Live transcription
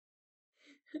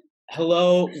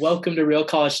Hello, welcome to Real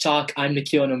College Talk. I'm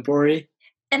Nikhil Namburi,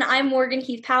 And I'm Morgan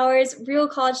Heath Powers. Real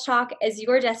College Talk is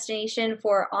your destination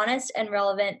for honest and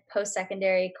relevant post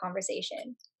secondary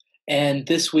conversation. and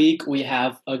this week we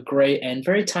have a great and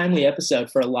very timely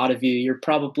episode for a lot of you. You're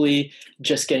probably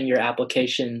just getting your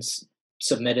applications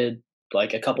submitted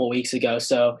like a couple weeks ago,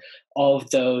 so all of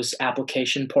those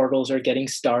application portals are getting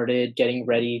started, getting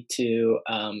ready to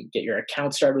get your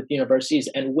account started with universities,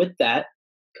 and with that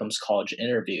comes college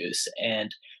interviews,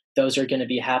 and those are going to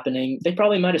be happening. They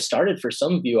probably might have started for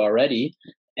some of you already,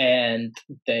 and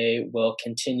they will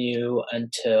continue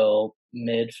until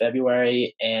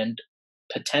mid-February and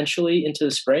potentially into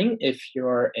the spring if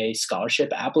you're a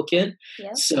scholarship applicant.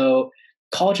 Yep. So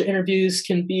college interviews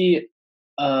can be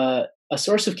a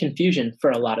source of confusion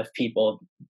for a lot of people.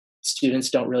 Students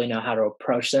don't really know how to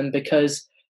approach them because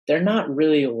they're not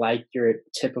really like your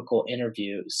typical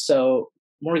interview. So,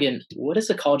 Morgan, what is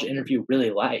a college interview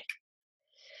really like?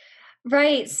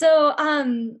 Right. So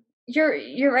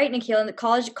you're right, Nikhil. In the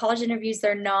college interviews,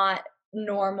 they're not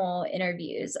normal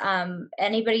interviews.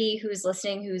 Anybody who's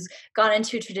listening who's gone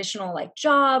into a traditional like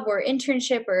job or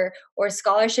internship or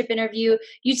scholarship interview,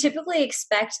 you typically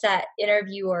expect that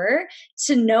interviewer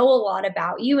to know a lot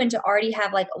about you and to already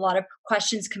have like a lot of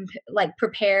questions like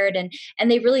prepared and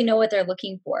they really know what they're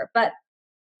looking for. But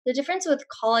the difference with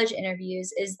college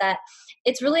interviews is that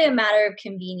it's really a matter of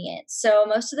convenience. So,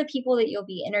 most of the people that you'll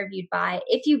be interviewed by,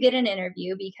 if you get an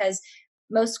interview, because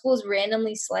most schools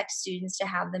randomly select students to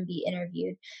have them be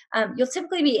interviewed, you'll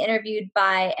typically be interviewed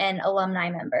by an alumni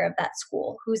member of that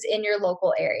school who's in your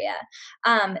local area.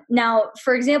 Now,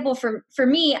 for example, for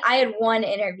me, I had one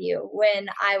interview when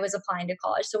I was applying to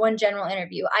college, so one general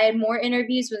interview. I had more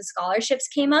interviews when scholarships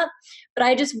came up, but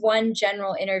I just one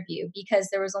general interview because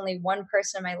there was only one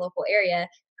person in my local area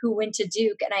who went to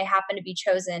Duke, and I happened to be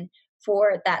chosen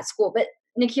for that school. But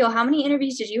Nikhil, how many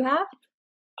interviews did you have?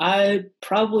 I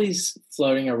probably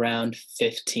floating around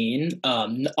 15.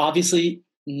 Obviously,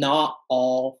 not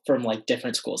all from like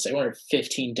different schools. They were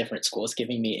 15 different schools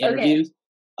giving me Okay, interviews.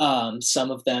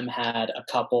 Some of them had a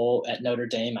couple at Notre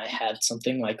Dame. I had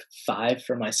something like five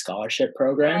for my scholarship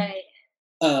program.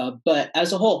 right. But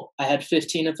as a whole, I had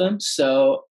 15 of them.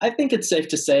 So I think it's safe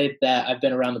to say that I've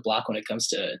been around the block when it comes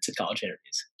to college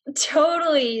interviews.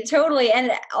 Totally, totally.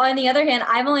 And on the other hand,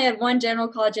 I've only had one general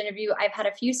college interview. I've had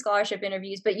a few scholarship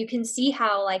interviews, but you can see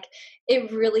how like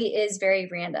it really is very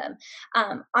random.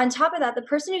 On top of that, the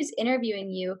person who's interviewing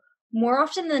you, more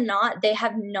often than not, they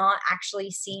have not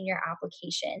actually seen your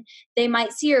application. They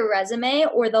might see your resume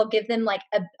or they'll give them like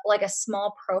a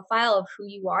small profile of who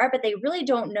you are, but they really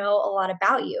don't know a lot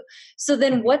about you. So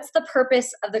then Mhm. what's the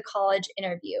purpose of the college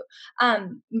interview?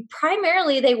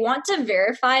 Primarily they want to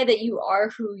verify that you are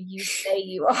who you say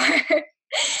you are.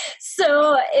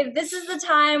 So if this is the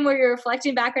time where you're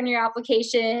reflecting back on your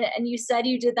application and you said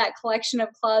you did that collection of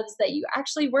clubs that you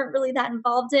actually weren't really that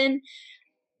involved in,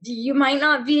 you might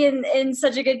not be in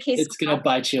such a good case. It's going to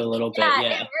bite you a little bit. Yeah,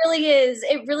 Yeah. it really is.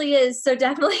 It really is. So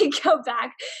definitely go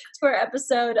back to our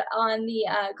episode on the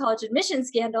college admission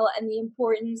scandal and the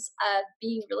importance of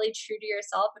being really true to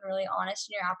yourself and really honest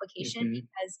in your application Hmm.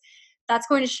 because that's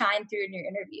going to shine through in your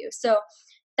interview. So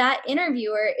that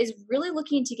interviewer is really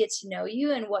looking to get to know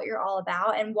you and what you're all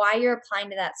about and why you're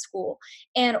applying to that school.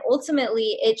 And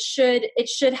ultimately it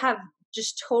should have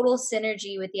just total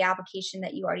synergy with the application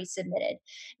that you already submitted.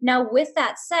 Now, with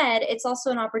that said, it's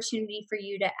also an opportunity for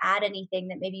you to add anything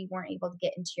that maybe you weren't able to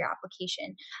get into your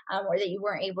application or that you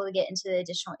weren't able to get into the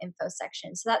additional info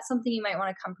section. So that's something you might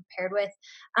want to come prepared with.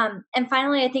 And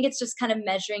finally, I think it's just kind of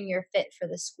measuring your fit for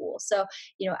the school. So,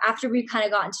 after we've kind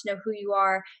of gotten to know who you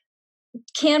are,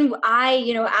 can I,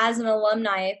 as an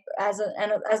alumni, as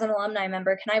an alumni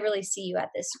member, can I really see you at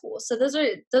this school? So those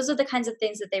are the kinds of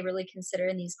things that they really consider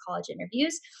in these college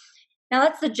interviews. Now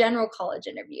that's the general college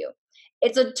interview.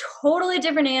 It's a totally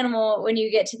different animal when you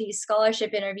get to these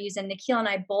scholarship interviews, and Nikhil and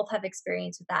I both have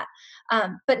experience with that.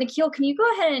 But Nikhil, can you go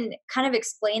ahead and kind of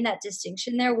explain that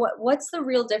distinction there? What's the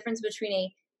real difference between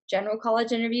a general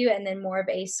college interview and then more of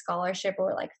a scholarship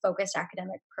or like focused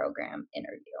academic program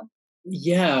interview?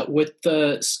 Yeah, with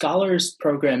the scholars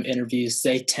program interviews,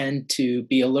 they tend to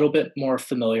be a little bit more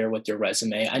familiar with your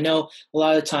resume. I know a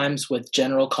lot of times with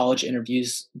general college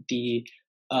interviews, the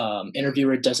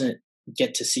interviewer doesn't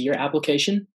get to see your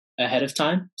application ahead of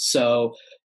time. So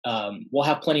we'll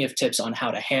have plenty of tips on how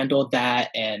to handle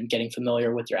that and getting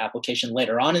familiar with your application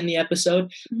later on in the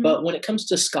episode. Mhm. But when it comes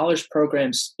to scholars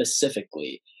programs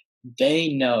specifically, they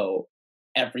know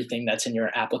everything that's in your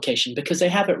application because they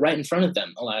have it right in front of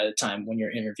them a lot of the time when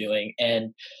you're interviewing.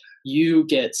 And you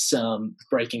get some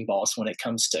breaking balls when it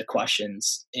comes to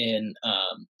questions in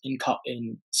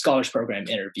scholars program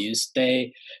interviews.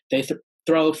 They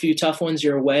throw a few tough ones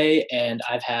your way, and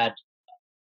I've had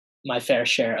my fair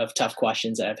share of tough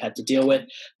questions that I've had to deal with.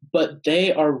 But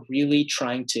they are really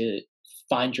trying to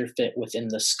find your fit within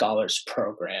the scholars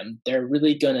program. They're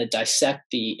really going to dissect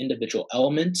the individual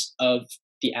elements of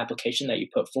the application that you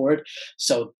put forward.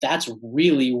 So that's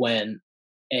really when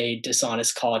a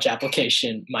dishonest college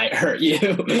application might hurt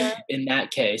you Yeah. in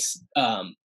that case.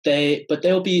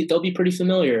 They'll be pretty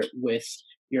familiar with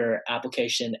your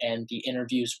application, and the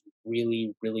interviews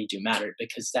really do matter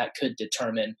because that could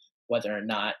determine whether or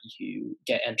not you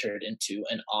get entered into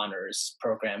an honors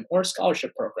program or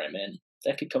scholarship program, and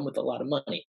that could come with a lot of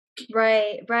money.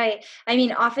 Right, right. I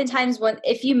mean, oftentimes when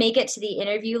if you make it to the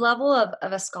interview level of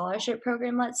a scholarship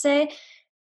program, let's say,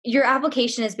 your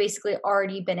application has basically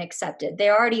already been accepted. They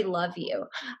already love you.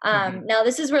 Mhm. Now,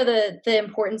 this is where the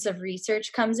importance of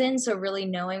research comes in. So, really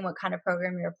knowing what kind of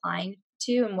program you're applying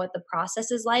to and what the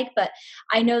process is like. But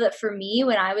I know that for me,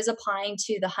 when I was applying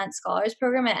to the Hunt Scholars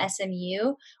Program at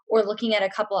SMU or looking at a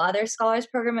couple other scholars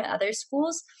program at other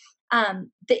schools,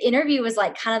 the interview was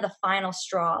like kind of the final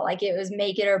straw. Like it was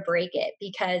make it or break it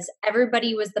because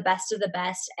everybody was the best of the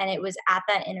best. And it was at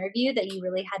that interview that you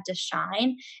really had to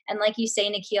shine. And like you say,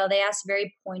 Nikhil, they ask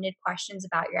very pointed questions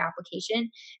about your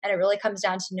application. And it really comes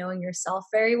down to knowing yourself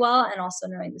very well and also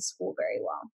knowing the school very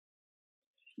well.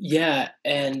 Yeah,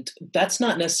 and that's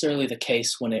not necessarily the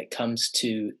case when it comes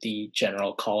to the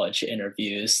general college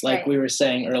interviews. Like Right. we were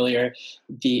saying earlier,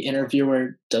 the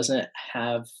interviewer doesn't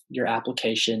have your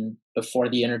application before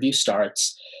the interview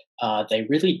starts. They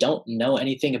really don't know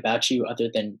anything about you other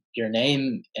than your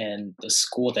name and the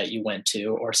school that you went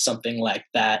to, or something like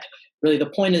that. Really, the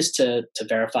point is to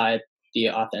verify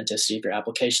the authenticity of your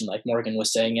application, like Morgan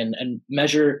was saying, and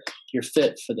measure your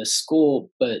fit for the school.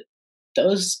 But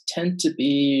those tend to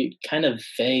be kind of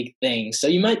vague things. So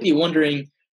you might be wondering,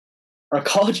 are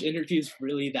college interviews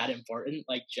really that important,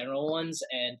 like general ones?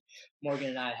 And Morgan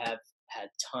and I have had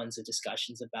tons of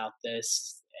discussions about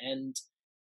this. And,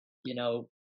 you know,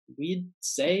 we'd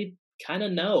say kind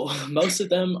of no. Most of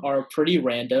them are pretty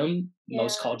random.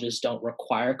 Most Yeah. colleges don't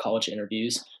require college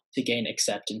interviews to gain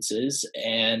acceptances.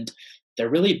 And they're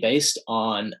really based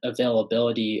on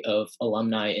availability of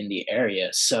alumni in the area.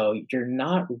 So you're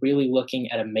not really looking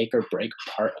at a make or break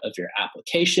part of your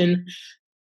application.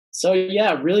 So,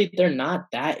 yeah, really, they're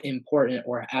not that important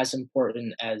or as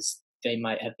important as they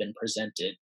might have been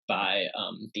presented by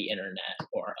the internet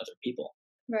or other people.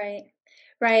 Right.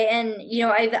 Right. And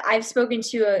I've spoken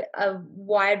to a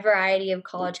wide variety of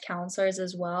college counselors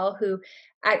as well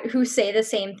who say the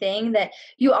same thing that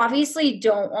you obviously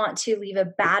don't want to leave a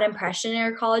bad impression in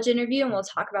your college interview, and we'll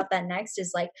talk about that next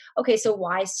is like, okay, so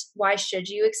why should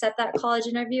you accept that college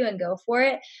interview and go for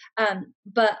it?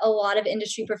 But a lot of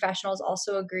industry professionals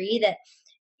also agree that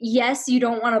yes, you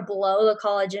don't want to blow the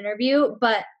college interview,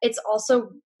 but it's also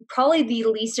probably the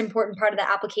least important part of the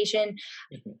application.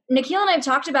 Mhm. Nikhil and I've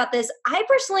talked about this. I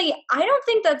don't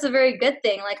think that's a very good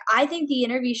thing. Like, I think the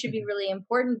interview should be Mhm. really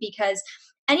important because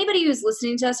anybody who's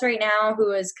listening to us right now who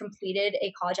has completed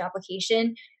a college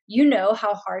application, you know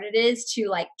how hard it is to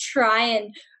like try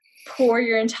and pour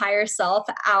your entire self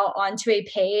out onto a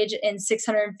page in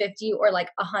 650 or like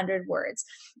 100 words.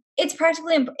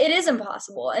 It is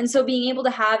impossible. And so being able to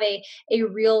have a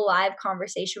real live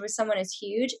conversation with someone is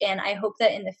huge, and I hope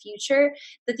that in the future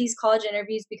that these college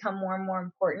interviews become more and more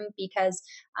important because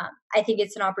I think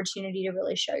it's an opportunity to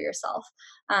really show yourself.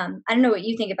 I don't know what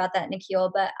you think about that,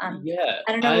 Nikhil, but Yeah,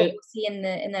 I don't know what we'll see in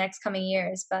the next coming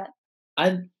years, but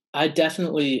I I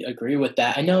definitely agree with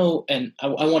that. I know, and I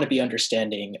want to be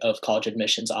understanding of college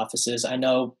admissions offices. I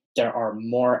know there are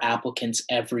more applicants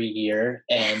every year,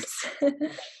 and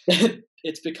yes.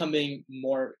 it's becoming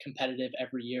more competitive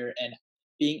every year. And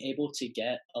being able to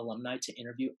get alumni to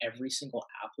interview every single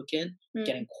applicant, Mm,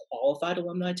 getting qualified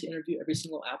alumni to interview every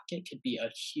single applicant could be a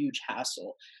huge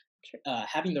hassle. true.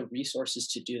 Having the resources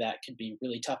to do that could be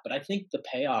really tough. But I think the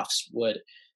payoffs would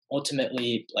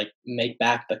ultimately like make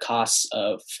back the costs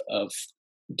of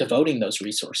devoting those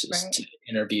resources Right. to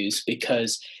interviews,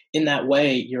 because in that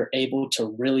way you're able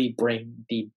to really bring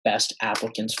the best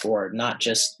applicants forward, not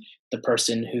just the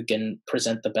person who can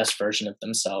present the best version of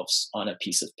themselves on a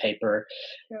piece of paper.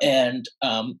 True. And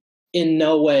in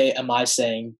no way am I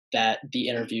saying that the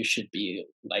interview should be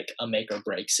like a make or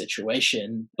break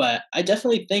situation, but I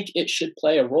definitely think it should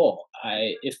play a role.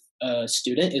 If a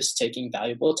student is taking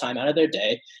valuable time out of their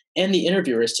day and the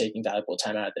interviewer is taking valuable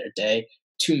time out of their day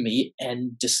to meet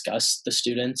and discuss the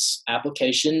student's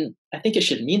application, I think it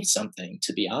should mean something,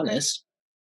 to be Right. honest.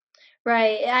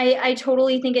 Right. I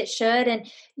totally think it should. And,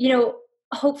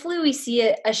 hopefully we see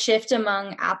a shift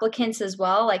among applicants as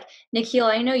well. Like, Nikhil,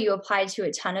 I know you applied to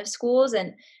a ton of schools,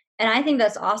 and I think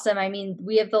that's awesome. I mean,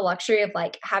 we have the luxury of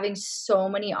like having so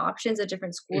many options of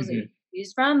different schools that you Hmm. can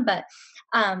choose from. But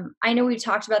I know we've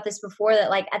talked about this before, that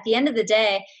like at the end of the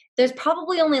day, there's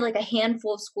probably only like a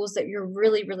handful of schools that you're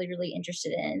really, really, really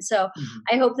interested in. So Hmm.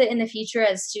 I hope that in the future,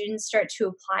 as students start to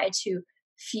apply to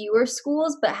fewer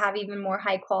schools but have even more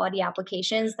high quality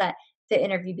applications, that the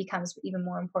interview becomes even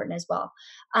more important as well.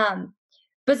 um,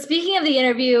 but speaking of the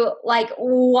interview, like,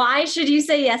 why should you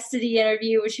say yes to the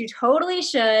interview, which you totally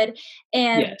should,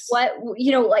 and Yes.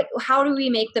 like, how do we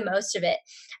make the most of it?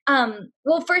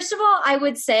 Well, first of all, I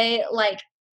would say, like,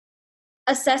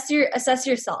 assess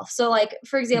yourself. So, like,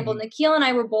 for example, Hmm. Nikhil and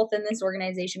I were both in this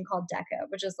organization called DECA,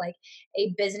 which is like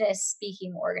a business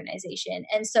speaking organization.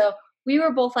 And so we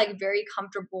were both like very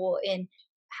comfortable in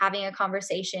having a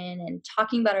conversation and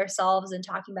talking about ourselves and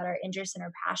talking about our interests and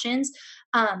our passions.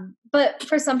 But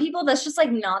for some people, that's just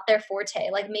like not their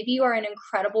forte. Like, maybe you are an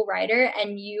incredible writer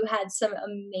and you had some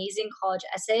amazing college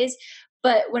essays,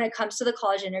 but when it comes to the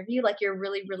college interview, like, you're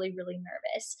really, really, really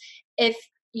nervous. If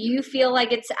you feel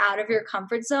like it's out of your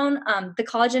comfort zone, the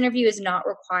college interview is not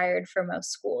required for most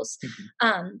schools. Hmm.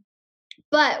 Um,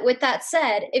 but with that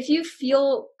said, if you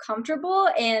feel comfortable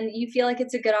and you feel like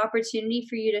it's a good opportunity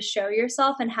for you to show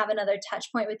yourself and have another touch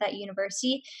point with that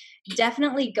university,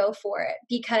 definitely go for it,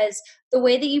 because the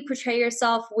way that you portray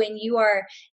yourself when you are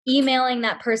emailing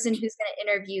that person who's going to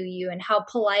interview you, and how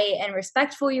polite and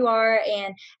respectful you are,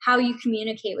 and how you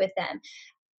communicate with them,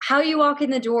 how you walk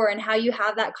in the door and how you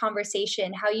have that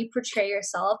conversation, how you portray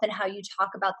yourself, and how you talk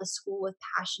about the school with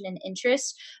passion and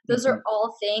interest. Those are Hmm.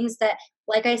 all things that,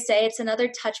 like I say, it's another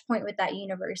touch point with that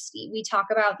university. We talk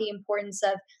about the importance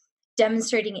of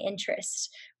demonstrating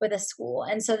interest with a school.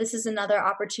 And so this is another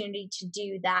opportunity to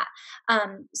do that.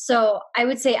 So I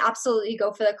would say absolutely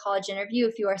go for the college interview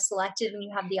if you are selected and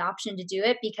you have the option to do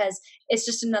it, because it's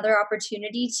just another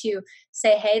opportunity to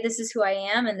say, hey, this is who I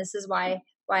am and this is why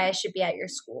I should be at your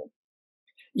school.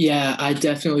 Yeah, I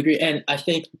definitely agree. And I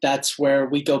think that's where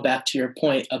we go back to your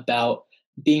point about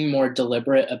being more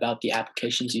deliberate about the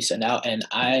applications you send out. And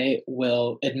I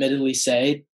will admittedly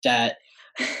say that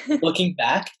looking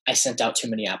back, I sent out too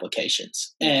many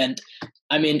applications. And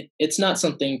I mean, it's not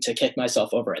something to kick myself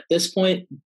over at this point,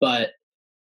 but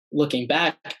looking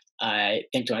back, I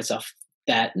think to myself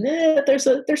that there's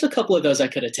a couple of those I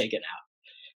could have taken out,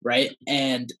 right?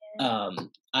 And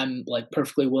I'm like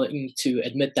perfectly willing to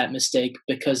admit that mistake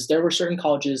because there were certain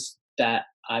colleges that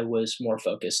I was more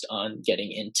focused on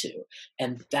getting into,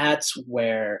 and that's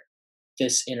where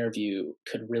this interview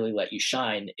could really let you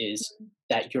shine is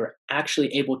that you're actually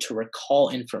able to recall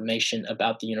information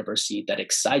about the university that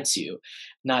excites you,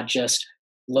 not just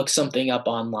look something up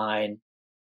online,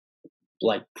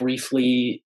 like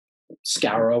briefly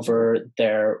scour over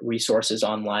their resources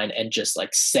online and just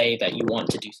like say that you want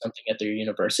to do something at their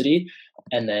university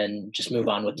and then just move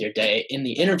on with your day. In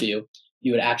the interview,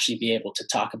 you would actually be able to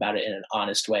talk about it in an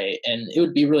honest way and it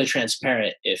would be really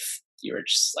transparent if you were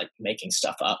just like making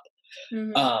stuff up.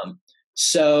 Mhm. um,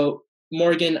 so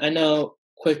Morgan, I know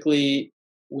quickly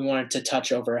we wanted to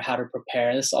touch over how to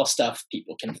prepare. This is all stuff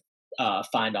people can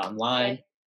find online.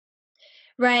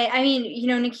 Right. Right. I mean,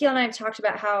 Nikhil and I have talked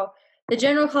about how the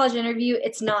general college interview,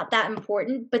 it's not that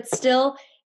important, but still,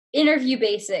 interview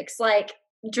basics, like,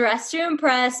 dress to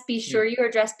impress, be Mm. sure you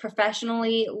are dressed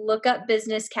professionally, look up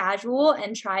business casual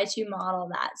and try to model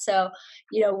that. So,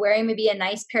 wearing maybe a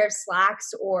nice pair of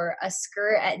slacks or a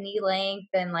skirt at knee length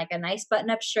and like a nice button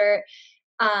up shirt.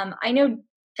 I know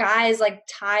guys, like,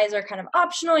 ties are kind of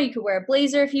optional. You could wear a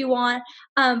blazer if you want,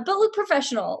 but look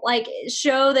professional. Like,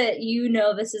 show that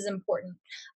this is important.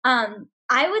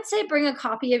 I would say bring a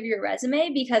copy of your resume,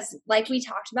 because, like we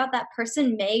talked about, that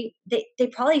person they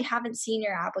probably haven't seen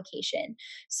your application.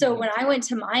 So Mhm. when I went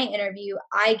to my interview,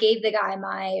 I gave the guy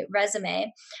my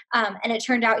resume, and it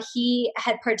turned out he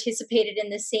had participated in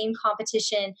the same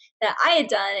competition that I had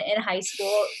done in high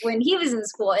school when he was in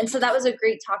school. And so that was a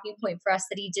great talking point for us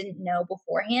that he didn't know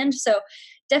beforehand. So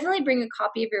definitely bring a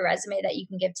copy of your resume that you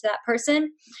can give to that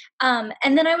person.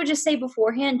 And then I would just say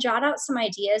beforehand, jot out some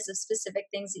ideas of specific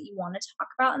things that you want to talk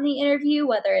about in the interview,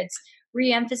 whether it's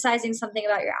re-emphasizing something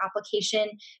about your application,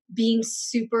 being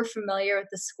super familiar with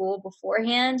the school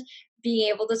beforehand, being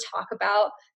able to talk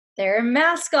about their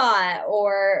mascot,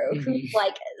 or who, Mhm.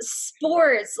 like,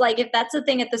 sports, like if that's a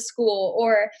thing at the school,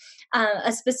 or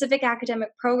a specific academic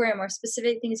program or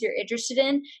specific things you're interested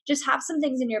in. Just have some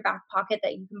things in your back pocket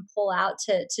that you can pull out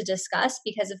to discuss,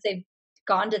 because if they've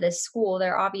gone to this school,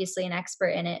 they're obviously an expert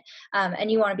in it, and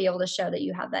you want to be able to show that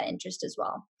you have that interest as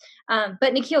well.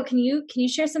 But Nikhil, can you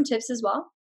share some tips as well?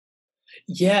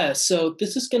 Yeah, so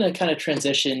this is going to kind of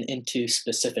transition into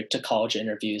specific to college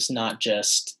interviews, not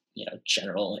just,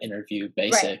 general interview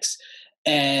Right. basics.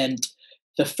 And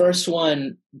the first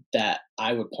one that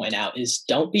I would point out is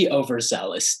don't be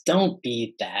overzealous. Don't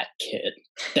be that kid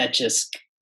that just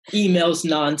emails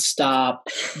nonstop,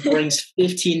 brings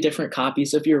 15 different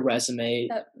copies of your resume,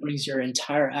 Yep. brings your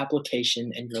entire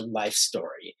application and your life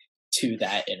story to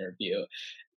that interview.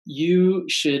 You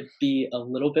should be a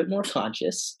little bit more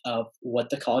conscious of what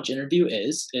the college interview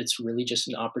is. It's really just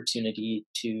an opportunity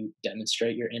to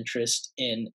demonstrate your interest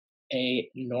in a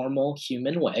normal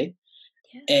human way.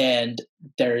 Yeah. And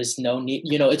there is no need,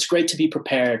 it's great to be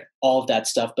prepared, all of that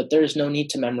stuff, but there is no need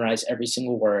to memorize every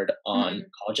single word on Mm-mm.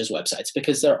 colleges' websites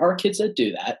because there are kids that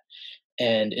do that.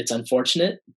 And it's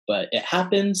unfortunate, but it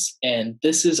happens. And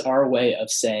this is our way of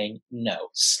saying, no,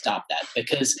 stop that.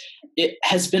 Because it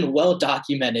has been well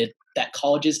documented that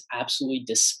colleges absolutely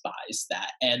despise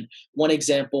that. And one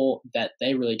example that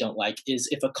they really don't like is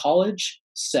if a college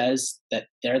says that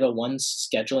they're the ones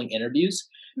scheduling interviews,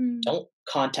 Mm. don't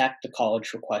contact the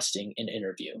college requesting an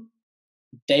interview.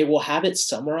 They will have it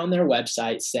somewhere on their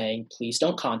website saying, please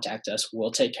don't contact us,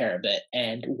 we'll take care of it.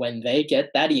 And when they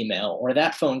get that email or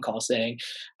that phone call saying,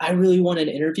 I really want an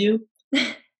interview,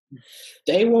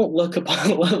 they won't look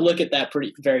upon look at that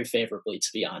pretty very favorably, to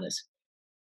be honest.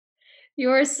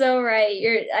 You're so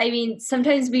right. I mean,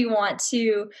 sometimes we want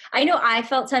to, I know I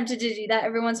felt tempted to do that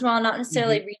every once in a while, not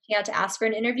necessarily Hmm. reaching out to ask for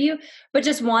an interview, but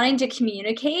just wanting to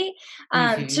communicate,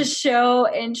 to Hmm.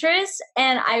 show interest.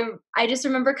 And I just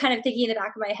remember kind of thinking in the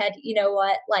back of my head, you know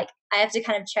what, like I have to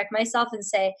kind of check myself and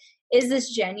say, is this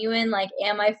genuine? Like,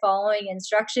 am I following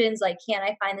instructions? Like, can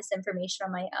I find this information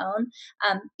on my own?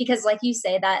 Because like you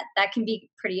say, that can be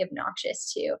pretty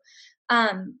obnoxious too.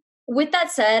 Um, with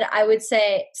that said, I would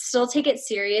say still take it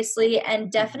seriously and Hmm.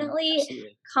 definitely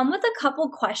Absolutely. come with a couple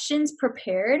questions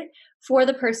prepared for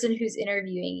the person who's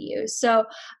interviewing you. So,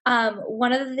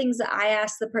 one of the things that I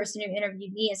asked the person who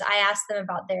interviewed me is I asked them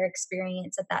about their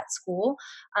experience at that school,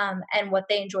 and what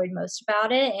they enjoyed most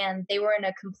about it. And they were in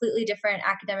a completely different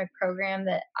academic program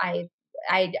that I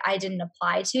didn't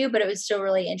apply to, but it was still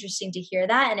really interesting to hear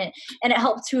that, and it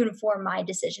helped to inform my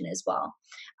decision as well.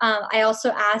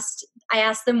 I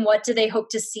asked them what do they hope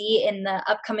to see in the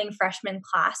upcoming freshman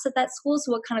class at that school.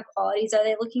 So what kind of qualities are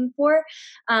they looking for?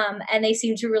 And they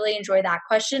seemed to really enjoy that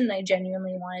question, and I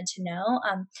genuinely wanted to know.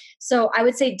 So I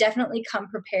would say definitely come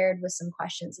prepared with some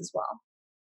questions as well.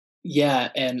 Yeah,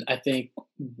 and I think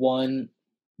one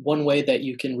way that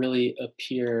you can really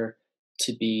appear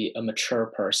to be a mature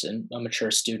person, a mature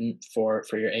student for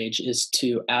your age, is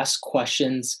to ask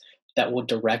questions that will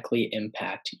directly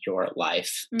impact your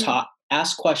life. Mm,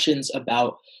 Ask questions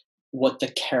about what the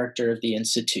character of the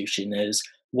institution is,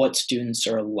 what students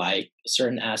are like,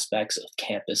 certain aspects of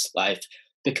campus life,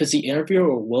 because the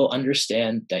interviewer will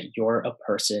understand that you're a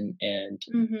person and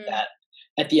mhm. that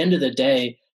at the end of the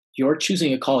day, you're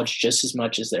choosing a college just as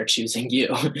much as they're choosing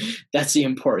you. That's the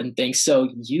important thing. So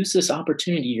use this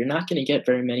opportunity. You're not going to get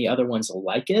very many other ones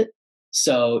like it.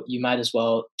 So you might as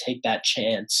well take that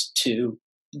chance to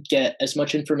get as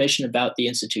much information about the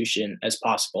institution as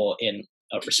possible in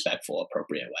a respectful,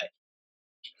 appropriate way.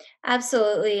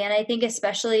 Absolutely. And I think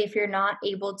especially if you're not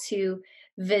able to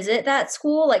visit that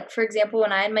school, like for example,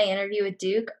 when I had my interview with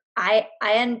Duke, I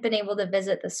hadn't been able to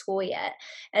visit the school yet.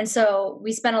 And so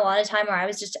we spent a lot of time where I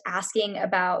was just asking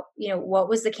about, what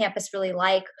was the campus really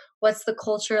like? What's the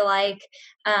culture like?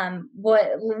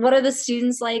 What are the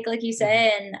students like you Mhm.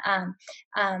 say? And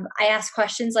I asked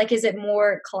questions like, is it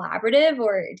more collaborative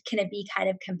or can it be kind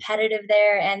of competitive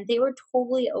there? And they were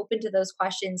totally open to those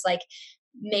questions. Like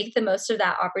make the most of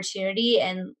that opportunity,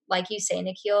 and like you say,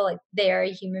 Nikhil, like they are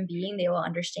a human being, they will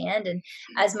understand, and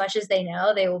as much as they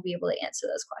know, they will be able to answer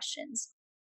those questions.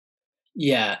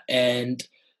 Yeah, and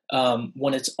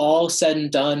when it's all said and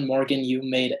done, Morgan, you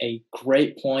made a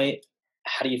great point.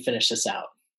 How do you finish this out?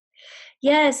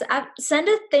 Yes, send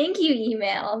a thank you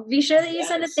email. Be sure that you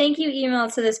send a Yes. thank you email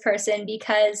to this person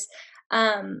because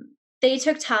they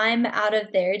took time out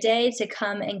of their day to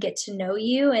come and get to know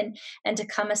you, and to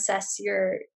come assess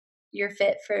your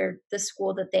fit for the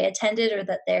school that they attended or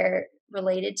that they're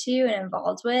related to and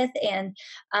involved with, and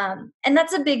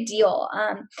that's a big deal.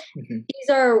 Mhm. These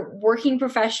are working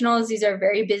professionals. These are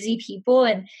very busy people.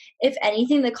 And if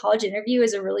anything, the college interview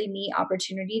is a really neat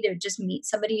opportunity to just meet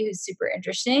somebody who's super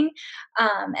interesting,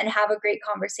 and have a great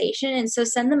conversation. And so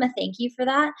send them a thank you for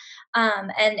that.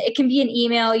 And it can be an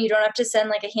email. You don't have to send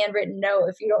like a handwritten note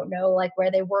if you don't know like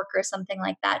where they work or something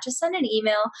like that. Just send an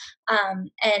email.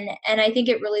 And I think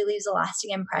it really leaves a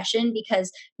lasting impression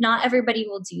because not everybody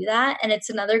will do that. And it's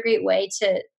another great way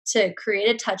to create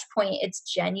a touch point. It's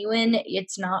genuine.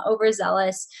 It's not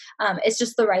overzealous. It's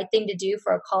just the right thing to do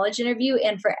for a college interview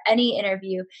and for any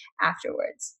interview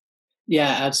afterwards.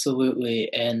 Yeah,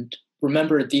 absolutely. And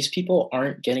remember, these people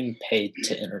aren't getting paid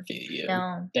to interview you.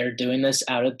 No. They're doing this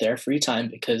out of their free time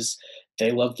because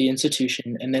they love the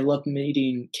institution and they love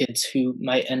meeting kids who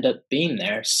might end up being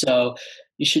there. So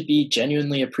you should be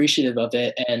genuinely appreciative of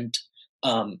it. And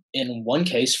in one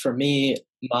case, for me,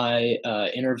 my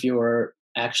interviewer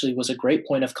actually was a great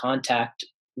point of contact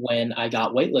when I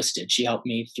got waitlisted. She helped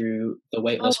me through the Oh,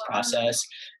 waitlist wow. process.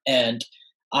 And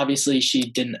obviously, she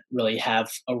didn't really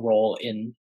have a role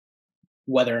in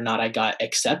whether or not I got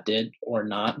accepted or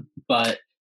not, but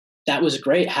that was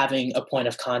great having a point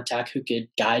of contact who could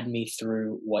guide me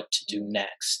through what to do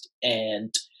next.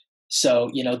 And so,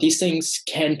 these things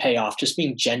can pay off just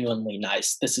being genuinely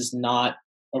nice. This is not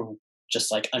a,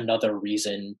 just like another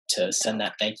reason to send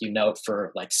that thank you note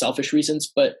for like selfish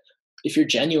reasons, but if you're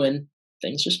genuine,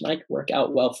 things just might work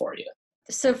out well for you.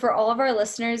 So for all of our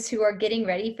listeners who are getting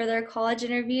ready for their college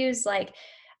interviews, like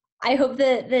I hope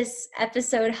that this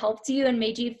episode helped you and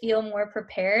made you feel more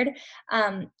prepared.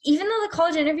 Even though the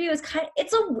college interview is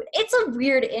it's a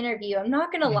weird interview. I'm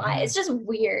not gonna lie, Hmm. it's just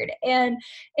weird and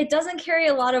it doesn't carry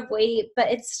a lot of weight,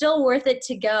 but it's still worth it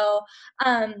to go.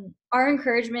 Our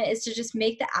encouragement is to just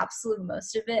make the absolute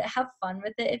most of it. Have fun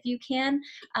with it if you can,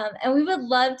 and we would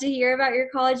love to hear about your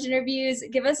college interviews.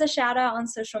 Give us a shout out on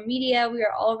social media. We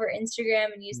are all over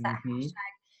Instagram and use that Hmm.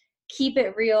 keep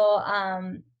it real.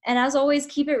 And as always,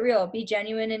 keep it real. Be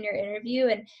genuine in your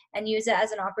interview and use it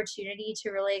as an opportunity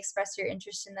to really express your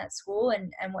interest in that school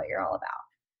and what you're all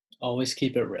Always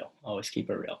keep it real. Always keep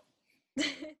it real.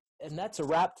 about. And that's a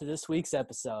wrap to this week's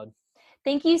episode.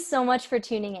 Thank you so much for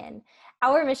tuning in.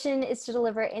 Our mission is to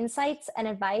deliver insights and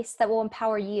advice that will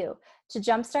empower you to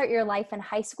jumpstart your life in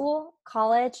high school,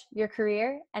 college, your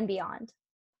career, and beyond.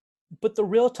 But the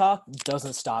real talk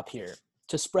doesn't stop here.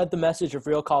 To spread the message of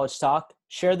Real College Talk,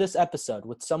 share this episode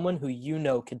with someone who you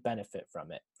know could benefit from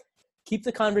it. Keep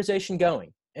the conversation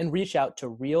going and reach out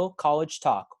to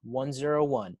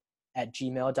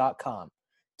realcollegetalk101@gmail.com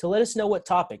to let us know what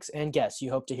topics and guests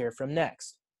you hope to hear from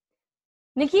next.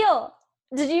 Nikhil,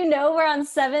 did you know we're on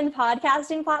 7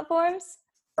 podcasting platforms?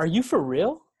 Are you for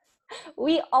real?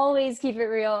 We always keep it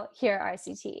real here at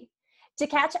RCT. To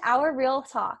catch our real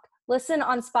talk, listen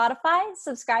on Spotify,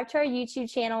 subscribe to our YouTube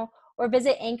channel, or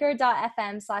visit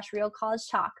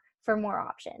anchor.fm/realcollegetalk for more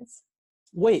options.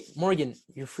 Wait, Morgan,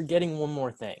 you're forgetting one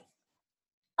more thing.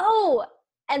 Oh,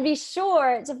 and be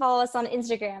sure to follow us on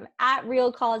Instagram at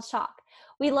Real College Talk.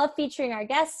 We love featuring our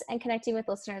guests and connecting with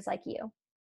listeners like you.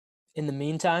 In the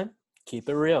meantime, keep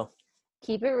it real.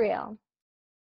 Keep it real.